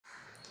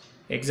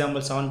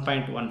Example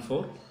 7.14.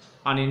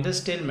 An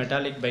industrial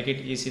metallic bucket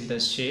is in the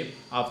shape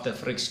of the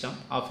frustum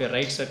of a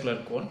right circular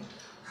cone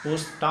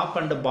whose top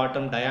and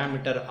bottom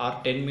diameter are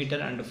 10 meter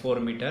and 4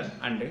 meter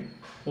and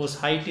whose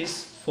height is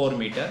 4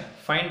 meter.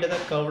 Find the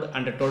curved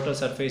and total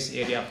surface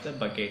area of the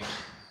bucket.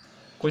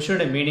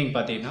 Question meaning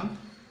பார்த்தீங்கன்னா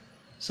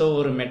so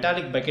ஒரு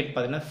metallic bucket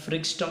பார்த்தீங்கன்னா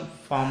ஃப்ரிக்ஸ்டம்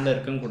ஃபார்மில்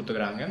இருக்குன்னு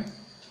கொடுத்துக்கிறாங்க.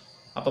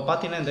 அப்போ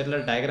பார்த்தீங்கன்னா இந்த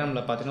இடத்துல டயக்ராமில்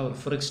பார்த்தீங்கன்னா ஒரு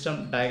ஃப்ரிக்ஸ்டம்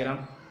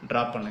டயக்ராம்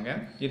ட்ரா பண்ணுங்கள்.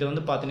 இது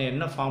வந்து பார்த்தீங்கன்னா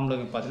என்ன ஃபார்மில்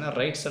இருக்குது பார்த்தீங்கன்னா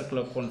ரைட்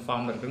சர்க்குலர் கோன்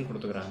ஃபார்மில் இருக்குன்னு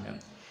கொடுத்துக்கிறாங்க.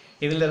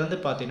 இதிலேருந்து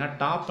பார்த்தீங்கன்னா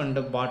டாப்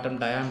அண்டு பாட்டம்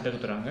டயாமீட்டர்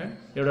கொடுத்துறாங்க.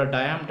 இதோட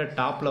டயாமீட்டர்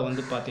டாப்பில்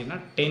வந்து பார்த்தீங்கன்னா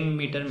 10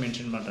 மீட்டர்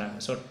மென்ஷன் பண்ணுறாங்க.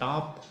 So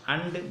top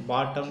and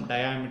bottom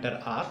diameter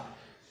R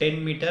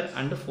 10 metre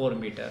and 4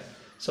 metre.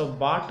 So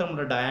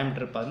பாட்டமோட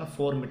diameter பார்த்தீங்கன்னா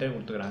 4 மீட்டர்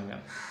கொடுத்துக்கிறாங்க.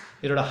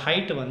 இதோட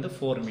ஹைட்டு வந்து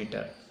 4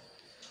 மீட்டர்.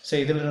 ஸோ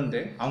இதிலிருந்து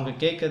அவங்க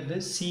கேட்குறது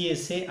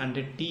சிஎஸ்ஏ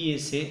அண்டு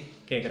டிஎஸ்ஏ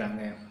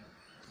கேட்குறாங்க.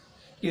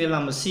 இதில்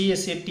நம்ம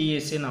சிஎஸ்ஏ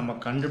டிஎஸ்ஏ நம்ம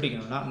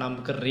கண்டுபிடிக்கணும்னா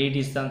நமக்கு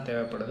ரேடியஸ் தான்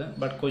தேவைப்படுது.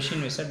 பட்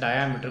கொஷின் வைஸாக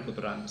டயாமீட்டர்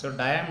கொடுத்துருவாங்க. ஸோ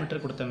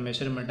டயாமீட்டர் கொடுத்த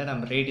மெஷர்மெண்ட்டை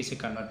நம்ம ரேடியஸை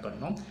கன்வெர்ட்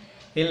பண்ணணும்.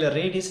 இதில்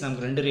ரேடியஸ்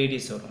நமக்கு 2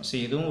 ரேடியஸ் வரும். ஸோ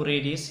இதுவும்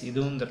ரேடியஸ்,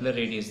 இதுவும் இந்த இடத்துல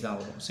ரேடியஸ் தான்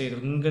வரும். ஸோ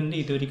இது இங்கேருந்து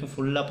இது வரைக்கும்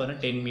ஃபுல்லாக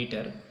பார்த்தீங்கன்னா 10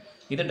 மீட்டர்,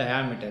 இது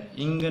டயாமீட்டர்.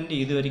 இங்கேருந்து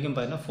இது வரைக்கும்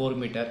பார்த்தீங்கன்னா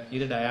 4 மீட்டர்,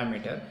 இது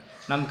டயாமீட்டர்.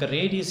 நமக்கு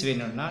ரேடியஸ்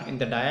வேணும்னா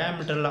இந்த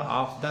டயாமீட்டரில்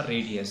ஆஃப் தான்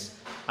ரேடியஸ்,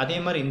 அதே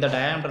மாதிரி இந்த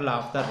டயாமீட்டரில்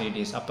ஆஃப் தான்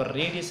ரேடியஸ். அப்போ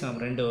ரேடியஸ்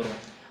நமக்கு 2 வரும்.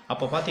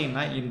 அப்போ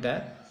பார்த்தீங்கன்னா இந்த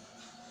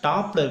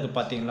டாப்பில் இருக்குது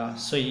பார்த்தீங்களா,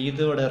 ஸோ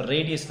இதோட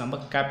ரேடியஸ் நம்ம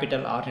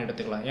கேபிட்டல் ஆர்னு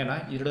எடுத்துக்கலாம். ஏன்னா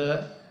இதோட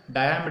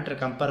டயாமீட்டர்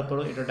கம்பேர்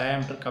பண்ணும், இதோட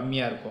டயாமீட்டர்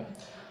கம்மியாக இருக்கும்.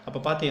 அப்போ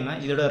பார்த்தீங்கன்னா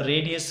இதோட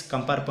ரேடியஸ்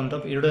கம்பேர்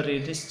பண்ணுறப்போ இதோட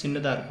ரேடியஸ்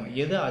சின்னதாக இருக்கும்.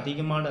 எது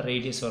அதிகமான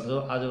ரேடியஸ் வருதோ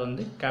அது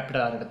வந்து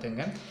கேபிட்டல் ஆர்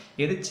எடுத்துங்க,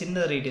 எது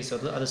சின்ன ரேடியஸ்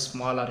வருதோ அது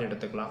ஸ்மால் ஆர்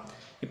எடுத்துக்கலாம்.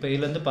 இப்போ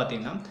இதில் வந்து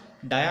பார்த்தீங்கன்னா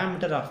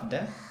டயாமீட்டர் ஆஃப்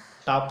த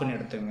டாப்புன்னு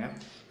எடுத்துங்க.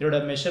 இதோட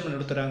மெஷர்மெண்ட்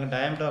எடுத்துகிறாங்க.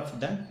 டயாமீட்டர் ஆஃப்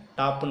த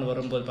டாப்புன்னு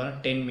வரும்போது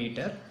பார்த்தீங்கன்னா 10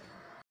 மீட்டர்.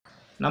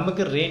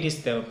 நமக்கு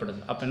ரேடியஸ்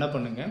தேவைப்படுது. அப்போ என்ன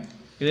பண்ணுங்கள்,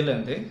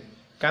 இதிலேருந்து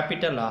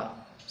கேபிட்டல் ஆர்,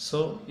 ஸோ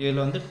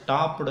இதில் வந்து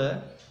டாப்போட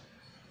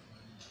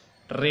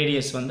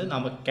ரேடியஸ் வந்து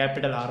நம்ம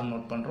கேபிட்டல் ஆர்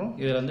நோட் பண்ணுறோம்.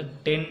 இதில் வந்து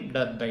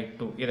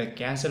 10/2 இதை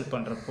கேன்சல்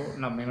பண்ணுறப்போ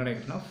நம்ம என்ன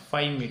கிடைக்குன்னா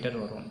 5 மீட்டர்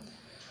வரும்.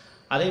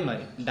 அதே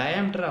மாதிரி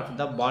டயாமீட்டர் ஆஃப்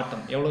த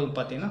பாட்டம் எவ்வளோ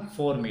பார்த்தீங்கன்னா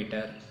 4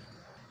 மீட்டர்.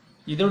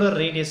 இதோட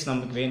ரேடியஸ்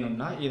நமக்கு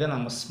வேணும்னா இதை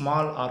நம்ம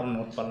ஸ்மால் ஆர்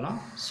நோட் பண்ணலாம்.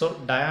 ஸோ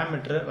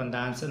டயாமீட்டர் அந்த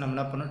ஆன்சர் நம்ம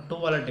என்ன பண்ணோம்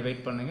 2ஆல்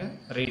டிவைட் பண்ணுங்கள்,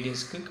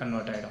 ரேடியஸ்க்கு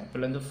கன்வெர்ட் ஆகிடும்.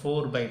 இதுலேருந்து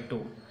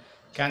 4/2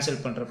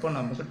 கேன்சல் பண்ணுறப்போ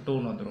நமக்கு 2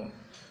 வந்துடும்.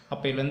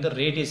 அப்போ இதுலேருந்து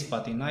ரேடியஸ்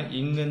பார்த்திங்கன்னா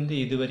இங்கேருந்து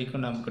இது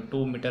வரைக்கும் நமக்கு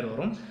 2 மீட்டர்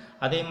வரும்.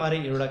 அதே மாதிரி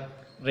இதோட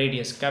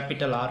ரேடியஸ்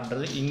கேபிட்டல்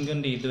ஆர்ன்றது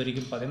இங்கேருந்து இது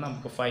வரைக்கும் பார்த்திங்கன்னா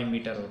நமக்கு 5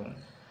 மீட்டர் வரும்.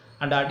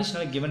 அண்ட்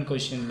அடிஷ்னல் கிவன்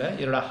கொஷினில்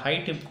இதோட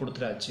ஹைட்டு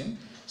கொடுத்துட்டாச்சு.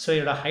 ஸோ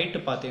இதோட ஹைட்டு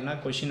பார்த்தீங்கன்னா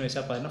கொஷின்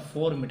வைஸாக பார்த்தீங்கன்னா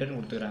 4 மீட்டர்னு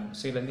கொடுத்துக்கிறாங்க.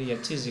 ஸோ இதுலேருந்து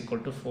h =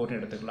 4ன்னு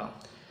எடுத்துக்கலாம்.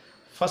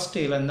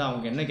 ஃபஸ்ட்டு இதுலேருந்து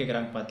அவங்க என்ன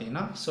கேட்குறாங்க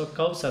பார்த்தீங்கன்னா, so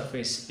curve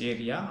surface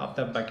area of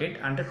the bucket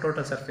and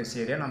total surface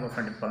area நம்ம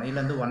ஃபைண்ட் பண்ணலாம்.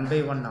 இதுலேருந்து 1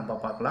 by 1 நம்ம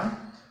பார்க்கலாம்.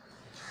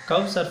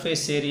 Curve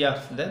surface area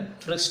of the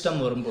ஃப்ரிக்ஸ்டம்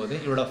வரும்போது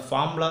இதோட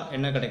ஃபார்முலா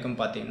என்ன கிடைக்கும்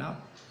பார்த்தீங்கன்னா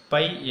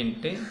pi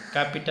into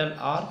capital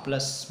R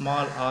plus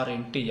small R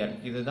into L.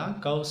 இதுதான்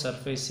curve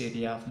surface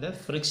area of the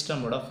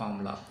ஃப்ரிக்ஸ்டமோட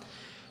formula.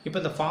 இப்போ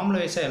இந்த ஃபார்முலா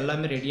வைஸாக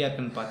எல்லாமே ரெடியாக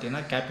இருக்குன்னு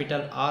பார்த்தீங்கன்னா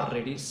capital are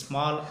ready,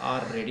 small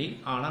are ready.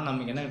 ஆனால்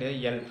நமக்கு என்ன கிடையாது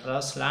எல்,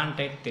 அதாவது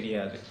ஸ்லாண்டைட்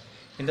தெரியாது.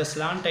 இந்த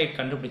ஸ்லாண்டைட்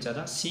கண்டுபிடிச்சா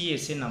தான்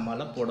சிஎஸ்சி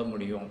நம்மளால் போட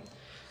முடியும்.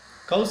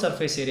 கர்வ்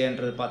சர்ஃபேஸ்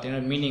ஏரியான்றது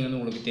பார்த்தீங்கன்னா மீனிங் வந்து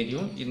உங்களுக்கு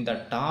தெரியும். இந்த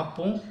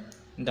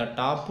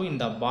டாப்பும்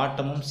இந்த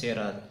பாட்டமும்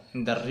சேராது.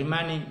 இந்த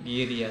ரிமைனிங்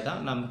ஏரியா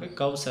தான் நமக்கு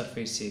கர்வ்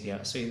சர்ஃபேஸ் ஏரியா.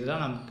 ஸோ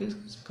இதுதான் நமக்கு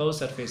curve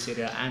surface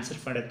area answer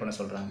find out பண்ண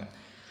சொல்கிறாங்க.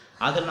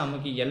 அதில்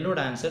நமக்கு எல்லோட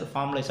ஆன்சர்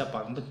ஃபார்முலைஸாக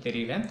பார்க்கும்போது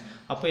தெரியல.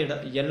 அப்போ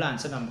எல்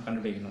ஆன்சர் நம்ம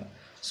கண்டுபிடிக்கணும்.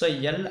 ஸோ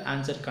எல்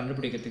ஆன்சர்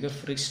கண்டுபிடிக்கிறதுக்கு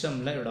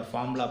ஃப்ரிக்ஸ்டமில் இதோட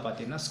ஃபார்முலா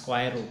பார்த்தீங்கன்னா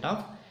square root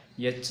of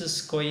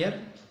h²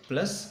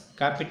 plus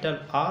capital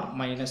R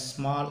minus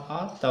small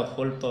R the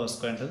whole power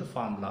ஸ்கொயர்ன்றது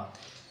formula.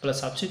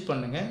 Plus substitute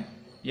பண்ணுங்கள்,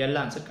 எல்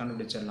ஆன்சர்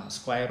கண்டுபிடிச்சிடலாம்.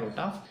 Square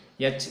root of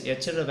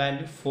ஹெச்சோட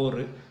value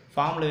 4,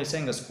 formula வைஸாக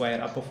இங்கே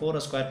ஸ்கொயர், அப்போ 4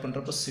 ஸ்கொயர்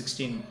பண்ணுறப்போ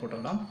 16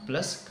 போட்டுடலாம்.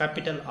 ப்ளஸ்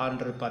கேபிட்டல்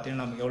ஆர்ன்றது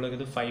பார்த்தீங்கன்னா நமக்கு எவ்வளோ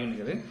இருக்குது 5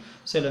 இருக்குது.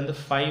 ஸோ இதில் வந்து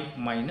 5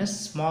 மைனஸ்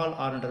ஸ்மால்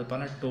ஆர்ன்றது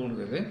பார்த்தீங்கன்னா 2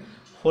 இருக்குது,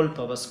 ஹோல்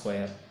பவர்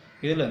ஸ்கொயர்.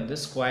 இதில் வந்து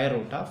ஸ்கொயர்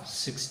ரூட் ஆஃப்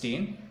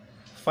 16,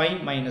 5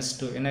 மைனஸ்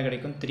 2 என்ன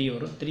கிடைக்கும் 3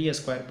 வரும். 3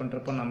 ஸ்கொயர்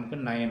பண்ணுறப்போ நமக்கு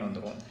 9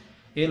 வந்துடும்.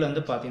 இதில்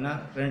வந்து பார்த்தீங்கன்னா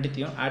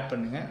ரெண்டுத்தையும் ஆட்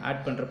பண்ணுங்கள்.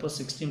 ஆட் பண்ணுறப்போ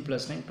 16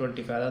 + 9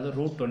 25, அதாவது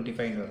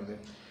 √25 வருது.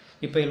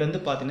 இப்போ இதுலேருந்து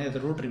பார்த்தீங்கன்னா இது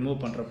ரூட் ரிமூவ்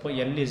பண்ணுறப்போ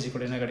எல்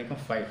 = என்ன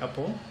கிடைக்கும் 5.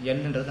 அப்போது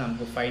எல்ன்றது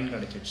நமக்கு 5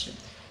 கிடச்சிடுச்சு.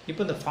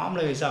 இப்போ இந்த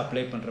ஃபார்முலா வைஸாக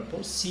அப்ளை பண்ணுறப்போ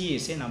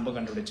சிஎஸ்சி நம்ம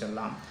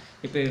கண்டுபிடிச்சிடலாம்.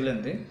 இப்போ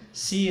இதுலேருந்து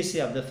சிஎஸ்சி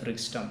ஆஃப் த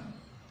ஃப்ரிக்ஸ்டம்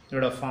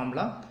இதோட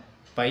formula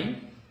by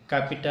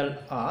capital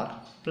R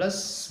plus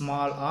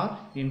small R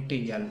into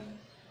L.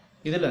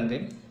 இதுலேருந்து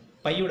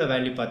பையோட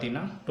வேல்யூ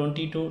பார்த்தீங்கன்னா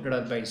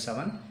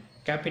 22/7,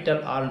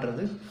 கேபிட்டல்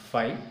ஆர்ன்றது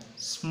 5,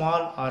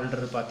 ஸ்மால்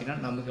ஆர்ன்றது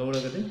பார்த்தீங்கன்னா நமக்கு எவ்வளோ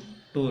இருக்குது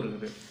 2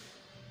 இருக்குது,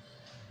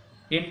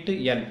 இன்ட்டு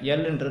எல்,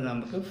 எல்ன்றது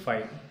நமக்கு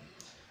 5.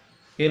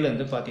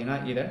 இதுலேருந்து பார்த்தீங்கன்னா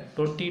இதை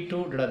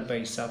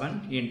 22/7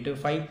 இன்ட்டு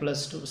 5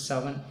 + 2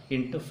 7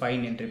 இன்ட்டு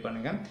 5 என்ட்ரி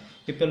பண்ணுங்கள்.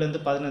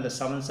 இப்போலேருந்து பார்த்தீங்கன்னா இந்த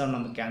 7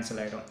 நமக்கு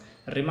கேன்சல் ஆகிடும்.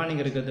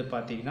 ரிமைனிங் இருக்கிறது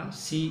பார்த்தீங்கன்னா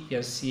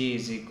CSA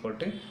is equal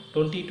to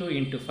 22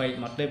 into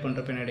 5 multiply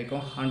பண்ணுறப்ப என்ன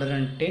கிடைக்கும்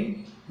 110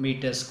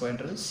 மீட்டர்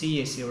ஸ்கொயர்ன்றது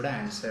CSA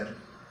ஆன்சர்.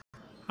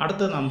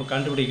 அடுத்து நம்ம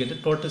கண்டுபிடிக்கிறது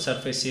total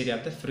surface area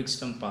of the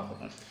ஃப்ரிக்ஸ்டம்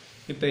பார்க்கணும்.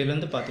 இப்போ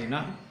இதுலேருந்து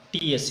பார்த்தீங்கன்னா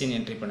TSN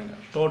என்ட்ரி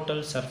பண்ணுங்கள்.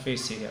 Total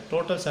surface area.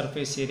 Total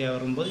surface area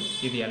வரும்போது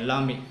இது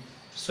எல்லாமே.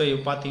 ஸோ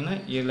இப்போ பார்த்தீங்கன்னா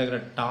இதில் இருக்கிற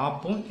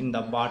டாப்பும் இந்த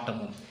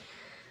பாட்டமும்.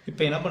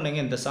 இப்போ என்ன பண்ணுங்க,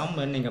 இந்த சம்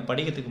நீங்கள்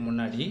படிக்கிறதுக்கு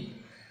முன்னாடி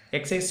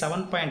exercise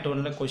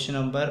 7.1 question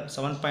number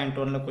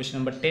 7.1 question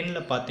number 10ல்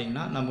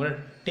பார்த்தீங்கன்னா நம்மளோட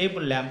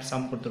டேபிள் லேம்ப்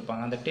சம்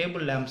கொடுத்துருப்பாங்க. அந்த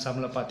டேபிள் லேம்ப்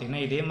சம்மில்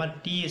பார்த்தீங்கன்னா இதே மாதிரி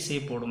TSA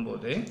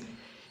போடும்போது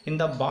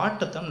இந்த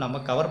பாட்டத்தை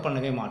நம்ம கவர்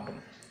பண்ணவே மாட்டோம்.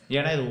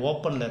 ஏன்னா இது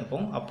ஓப்பனில்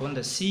இருக்கும். அப்போ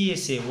இந்த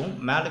CSAவும்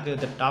மேலே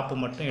இருக்கிற டாப்பு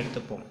மட்டும்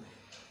எடுத்துப்போம்.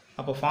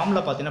 அப்போ ஃபார்மில்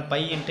பார்த்தீங்கன்னா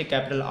pi into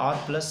capital R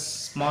plus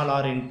small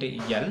r into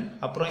L,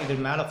 அப்புறம் இது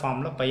மேலே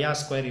ஃபார்மில் πr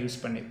ஸ்கொயர்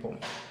யூஸ் பண்ணிப்போம்.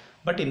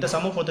 பட் இந்த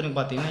சம்மை பொறுத்தவரைக்கும்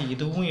பார்த்தீங்கன்னா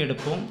இதுவும்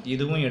எடுப்போம்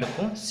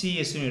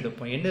CSயும்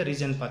எடுப்போம். என்ன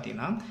ரீசன்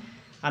பார்த்தீங்கன்னா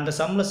அந்த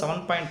சம்மில்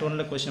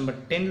 7.1 கொஸ்டின் நம்பர்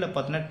 10ல்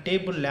பார்த்தீங்கன்னா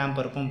டேபிள் லேம்ப்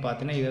இருக்கும்.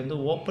 பார்த்தீங்கன்னா இது வந்து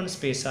ஓப்பன்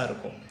ஸ்பேஸாக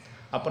இருக்கும்.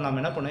 அப்போ நம்ம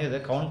என்ன பண்ணுவோம், இதை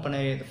கவுண்ட் பண்ண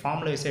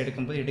ஃபார்முலா வைஸாக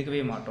எடுக்கும்போது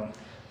எடுக்கவே மாட்டோம்.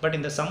 பட்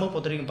இந்த சம்மை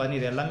பொறுத்தவரைக்கும்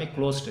பார்த்தீங்கன்னா இது எல்லாமே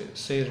க்ளோஸ்டு.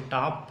 ஸோ இது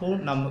டாப்பும்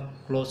நம்ம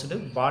க்ளோஸ்டு,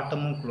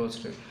 பாட்டமும்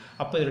க்ளோஸ்டு.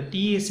 அப்போ இது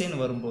TSAன்னு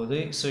வரும்போது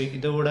ஸோ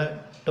இதோட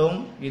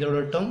டேர்ம்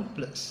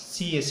ப்ளஸ்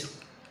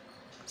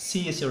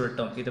CSயோட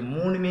டேர்ம் இது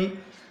மூணுமே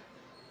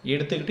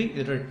எடுத்துக்கிட்டு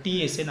இதோட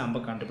TSA நம்ம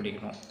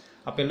கண்டுபிடிக்கணும்.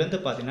 அப்போ இதுலேருந்து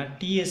பார்த்தீங்கன்னா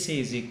TSA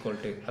இஸ் ஈக்குவல்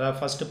டு, அதாவது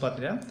ஃபஸ்ட்டு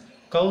பார்த்தீங்கன்னா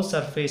curve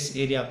surface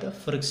area of the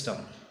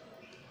ஃப்ரிக்ஸ்டம்.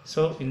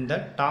 So இந்த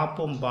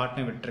டாப்பும்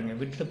பாட்டும்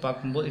விட்டுட்டு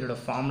பார்க்கும்போது இதோட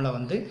ஃபார்முலா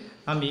வந்து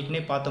நம்ம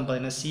ஏற்கனவே பார்த்தோம்.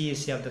 பார்த்தீங்கன்னா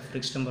CSA ஆஃப் த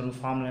ஃப்ரிக்ஸ்டம் வரும்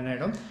ஃபார்முலா என்ன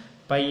ஆகிடும்,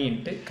 pi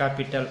into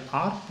capital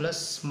R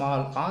plus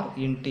small r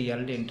into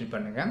L entry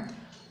பண்ணுங்கள்.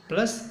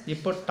 ப்ளஸ்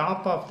இப்போ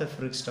டாப் ஆஃப் த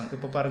ஃப்ரிக்ஸ்டம்.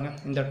 இப்போ பாருங்கள்,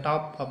 இந்த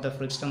டாப் ஆஃப் த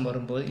ஃப்ரிக்ஸ்டம்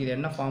வரும்போது இது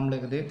என்ன ஃபார்மில்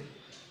இருக்குது,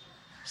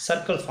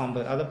 சர்க்கிள் ஃபார்ம்,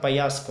 அதாவது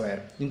πr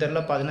ஸ்கொயர். இந்த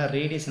இடத்துல பார்த்தீங்கன்னா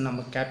ரேடியஸ்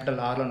நம்ம கேபிட்டல்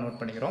Rல நோட்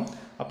பண்ணிக்கிறோம்.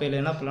 அப்போ இதில்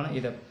என்ன பண்ணலாம்,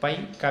 இதை by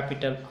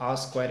capital R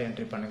square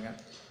entry பண்ணுங்கள்.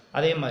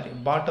 அதே மாதிரி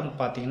பாட்டம்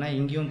பார்த்தீங்கன்னா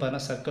இங்கேயும்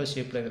பார்த்தீங்கன்னா சர்க்கிள்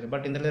ஷேப்பில் இருக்குது.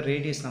 பட் இந்த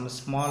ரேடியஸ் நம்ம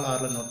ஸ்மால்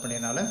Rல நோட்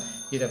பண்ணியதுனால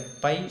இதை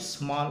by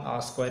small r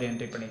square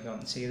entry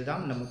பண்ணிக்கிறோம். ஸோ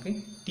இதுதான் நமக்கு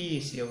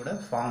TSAவோட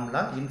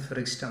ஃபார்முலா இன்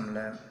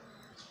ஃப்ரிக்ஸ்டமில்.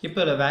 இப்போ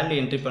இதில் வேல்யூ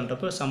என்ட்ரி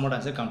பண்ணுறப்போ சம்மோட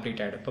ஆன்சர்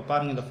கம்ப்ளீட் ஆகிடும். இப்போ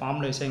பாருங்கள், இந்த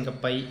ஃபார்முலா வைஸாக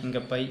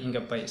இங்கே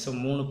பை ஸோ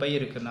 3 பை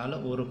இருக்கிறதுனால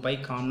ஒரு பை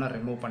காமனாக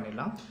ரிமூவ்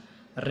பண்ணிடலாம்.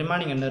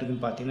 ரிமைனிங் என்ன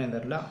இருக்குன்னு பார்த்தீங்கன்னா இந்த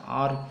இடத்துல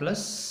R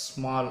plus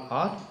small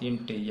r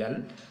into L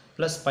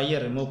plus பையை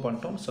ரிமூவ்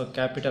பண்ணிட்டோம். ஸோ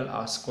கேபிட்டல்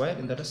R ஸ்கொயர்,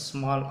 இந்த இடத்துல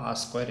ஸ்மால் r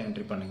ஸ்கொயர்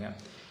என்ட்ரி பண்ணுங்கள்.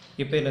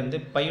 இப்போ இதுலேருந்து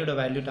பையோட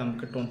வேல்யூ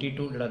நமக்கு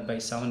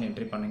 22/7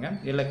 என்ட்ரி பண்ணுங்கள்.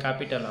 இதில்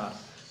கேபிட்டல்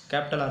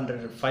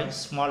Rன்றது 5,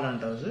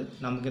 ஸ்மால்ன்றது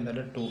நமக்கு இந்த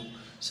இடத்துல 2.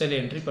 ஸோ இதில்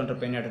என்ட்ரி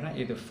பண்ணுறப்ப என்ன ஆகிடும்னா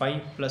இது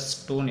 5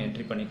 + 2ன்னு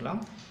என்ட்ரி பண்ணிக்கலாம்.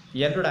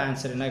 Lோட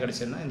ஆன்சர் என்ன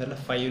கிடச்சதுன்னா இந்த இடத்துல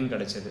 5ன்னு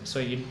கிடச்சிது. So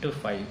into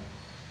 5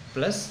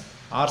 plus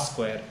R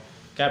square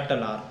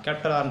capital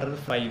Rன்றது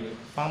 5.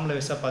 Formula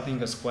வைஸாக பார்த்து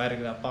இங்கே ஸ்கொயர்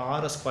இருக்குது. அப்போ R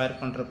ஸ்கொயர்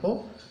பண்ணுறப்போ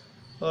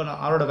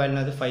ஆரோட வேல்யூ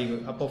அது 5.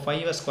 அப்போ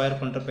 5 ஸ்கொயர்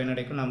பண்ணுறப்போ என்ன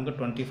கிடைக்கும், நமக்கு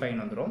 25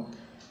 வந்துடும்.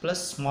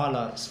 ப்ளஸ் ஸ்மால்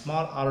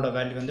ஆரோட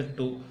வேல்யூ வந்து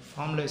 2.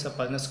 ஃபார்முலா வைஸாக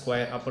பார்த்தீங்கன்னா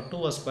ஸ்கொயர். அப்போ 2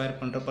 ஸ்கொயர்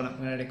பண்ணுறப்போ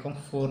என்ன கிடைக்கும்,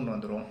 4ன்னு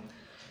வந்துடும்.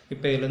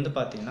 இப்போ இதுலேருந்து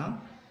பார்த்தீங்கன்னா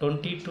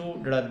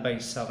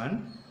 22/7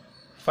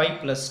 5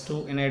 + 2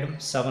 என்ன ஆகிடும்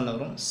 7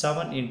 வரும்.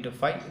 7 ×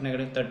 5 என்ன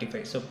கிடைக்கும்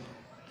 35. ஸோ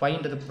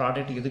 5ன்றது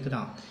ப்ராடக்ட் இதுக்கு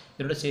தான்,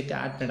 இதோட சேர்த்து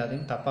ஆட்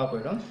பண்ணாதீங்க, தப்பாக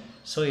போயிடும்.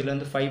 ஸோ இதில்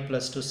வந்து 5 +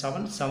 2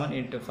 7, 7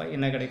 × 5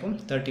 என்ன கிடைக்கும்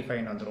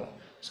 35 வந்துடும்.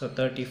 ஸோ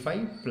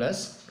 35 +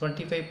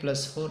 25 +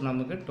 4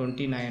 நமக்கு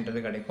 29ன்றது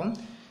கிடைக்கும்.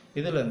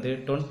 இதில் வந்து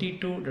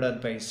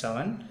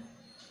 22/7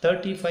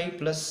 35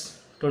 +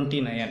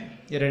 29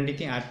 இது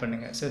ரெண்டுத்தையும் ஆட்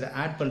பண்ணுங்கள். ஸோ இதை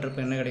ஆட் பண்ணுறப்ப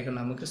என்ன கிடைக்கும்,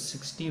 நமக்கு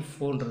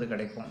 64ன்றது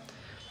கிடைக்கும்.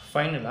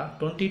 ஃபைனலாக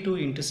 22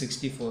 ×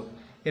 64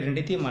 இது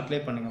ரெண்டுத்தையும் மல்டிப்ளை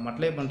பண்ணுங்கள்.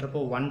 மல்டிப்ளை பண்ணுறப்போ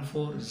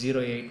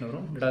 1408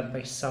 வரும்.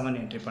 /7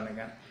 என்ட்ரி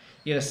பண்ணுங்கள்.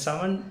 இதை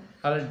 7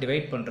 அதில்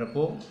டிவைட்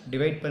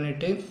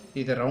பண்ணிவிட்டு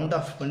இதை ரவுண்ட்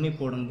ஆஃப் பண்ணி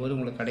போடும்போது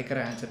உங்களுக்கு கிடைக்கிற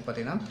ஆன்சர்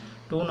பார்த்தீங்கன்னா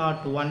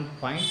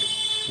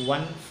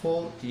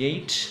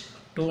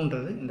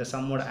 201.1482ன்றது இந்த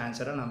சம்மோட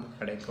ஆன்சராக நமக்கு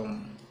கிடைக்கும்.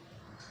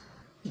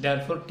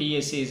 Therefore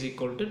TSA is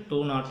equal to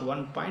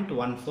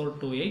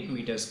 201.1428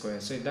 meters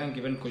square. So இதுதான்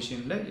given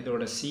கொஷினில்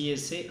இதோட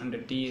CSA அண்ட்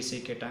TSA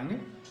கேட்டாங்க.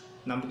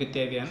 நமக்கு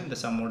தேவையான இந்த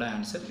சம்மோட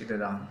ஆன்சர்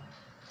இதுதான்.